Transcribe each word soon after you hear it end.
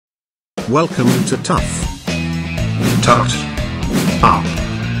Welcome to Tucked Up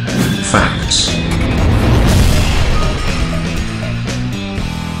Facts.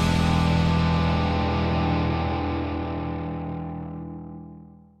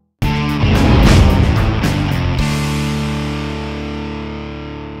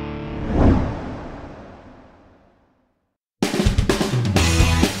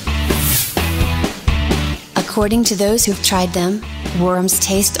 According to those who've tried them, worms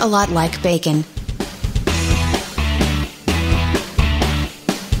taste a lot like bacon.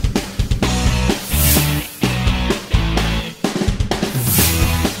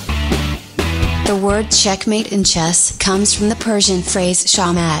 The word checkmate in chess comes from the Persian phrase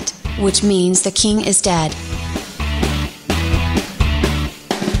shamat, which means the king is dead.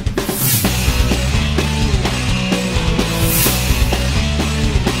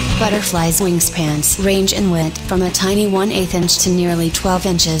 Butterflies' wingspans range in width from a tiny 1/8 inch to nearly 12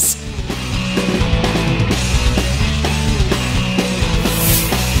 inches.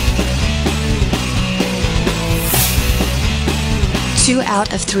 Two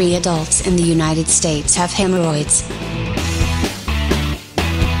out of 3 adults in the United States have hemorrhoids.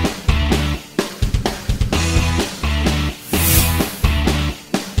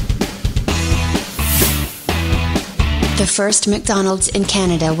 The first McDonald's in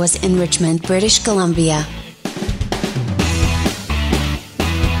Canada was in Richmond, British Columbia.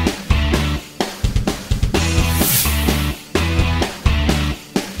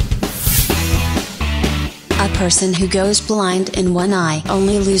 A person who goes blind in one eye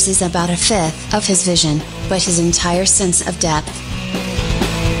only loses about 1/5 of his vision, but his entire sense of depth.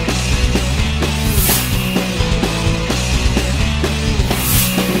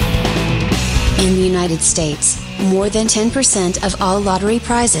 In the United States, more than 10% of all lottery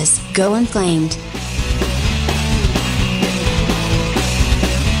prizes go unclaimed.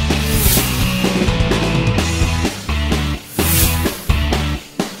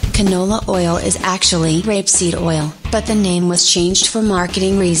 Canola oil is actually rapeseed oil, but the name was changed for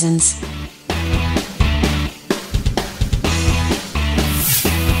marketing reasons.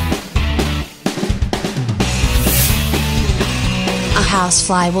 A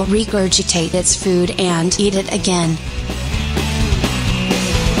housefly will regurgitate its food and eat it again.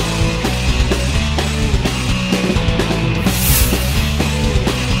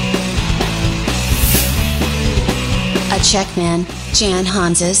 A Czechman, Jan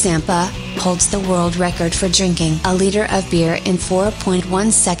Hansa Zampa, holds the world record for drinking a liter of beer in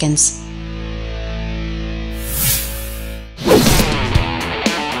 4.1 seconds.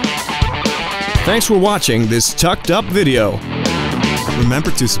 Thanks for watching this tucked up video.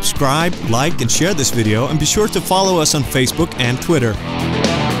 Remember to subscribe, like, and share this video, and be sure to follow us on Facebook and Twitter.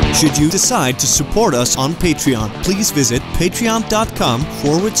 Should you decide to support us on Patreon, please visit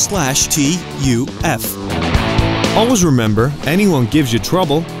patreon.com/TUF. Always remember, anyone gives you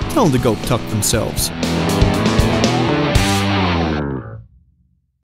trouble, tell them to go tuck themselves.